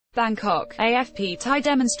Bangkok, AFP Thai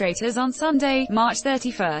demonstrators on Sunday, March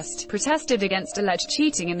 31, protested against alleged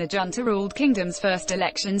cheating in the junta-ruled kingdom's first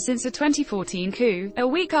election since a 2014 coup, a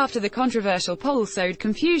week after the controversial poll sowed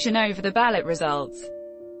confusion over the ballot results.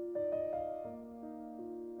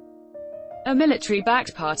 A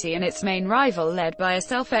military-backed party and its main rival, led by a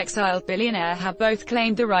self-exiled billionaire, have both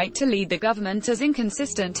claimed the right to lead the government, as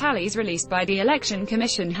inconsistent tallies released by the Election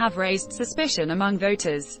Commission have raised suspicion among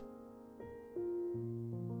voters.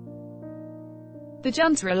 The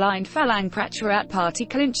junta-aligned Phalang Pracharat party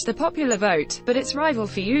clinched the popular vote, but its rival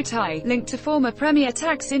Pheu Thai, linked to former Premier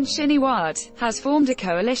Thaksin Shinawatra, has formed a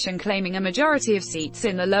coalition claiming a majority of seats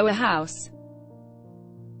in the lower house.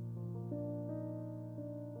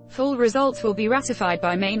 Full results will be ratified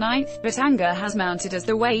by May 9, but anger has mounted as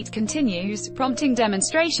the wait continues, prompting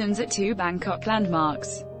demonstrations at two Bangkok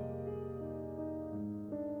landmarks.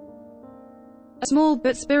 A small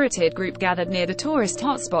but spirited group gathered near the tourist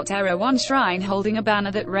hotspot Erawan Shrine holding a banner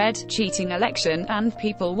that read, "Cheating election," and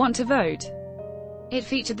 "People want to vote." It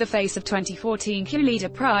featured the face of 2014 coup leader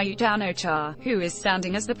Prayut Chan-o-cha, who is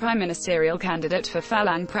standing as the prime ministerial candidate for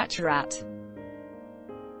Phalang Pracharat.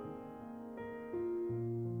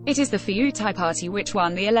 It is the Pheu Thai party which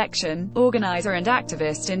won the election, organizer and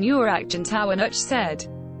activist Inurak Junta-ruled said.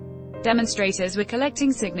 Demonstrators were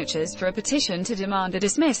collecting signatures for a petition to demand the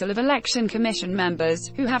dismissal of Election Commission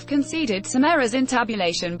members, who have conceded some errors in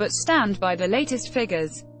tabulation but stand by the latest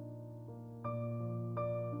figures.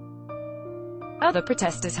 Other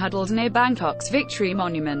protesters huddled near Bangkok's Victory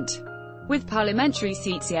Monument. With parliamentary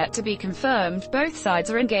seats yet to be confirmed, both sides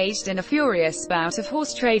are engaged in a furious bout of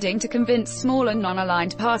horse trading to convince small and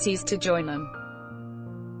non-aligned parties to join them.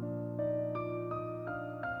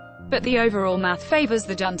 But the overall math favors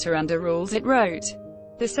the junta under rules it wrote.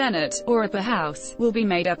 The Senate, or upper house, will be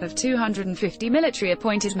made up of 250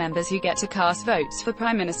 military-appointed members who get to cast votes for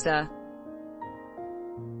Prime Minister.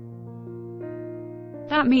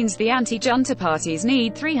 That means the anti-junta parties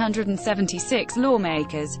need 376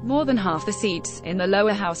 lawmakers, more than half the seats, in the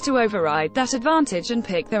lower house to override that advantage and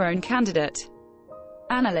pick their own candidate.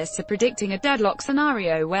 Analysts are predicting a deadlock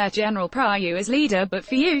scenario where General Prayut is leader but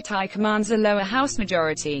Pheu Thai commands a lower house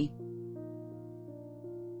majority.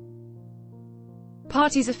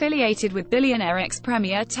 Parties affiliated with billionaire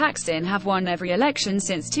ex-Premier Thaksin have won every election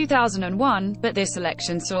since 2001, but this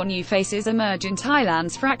election saw new faces emerge in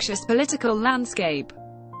Thailand's fractious political landscape.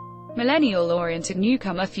 Millennial-oriented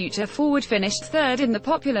newcomer Future Forward finished third in the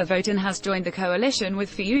popular vote and has joined the coalition with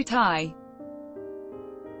Pheu Thai.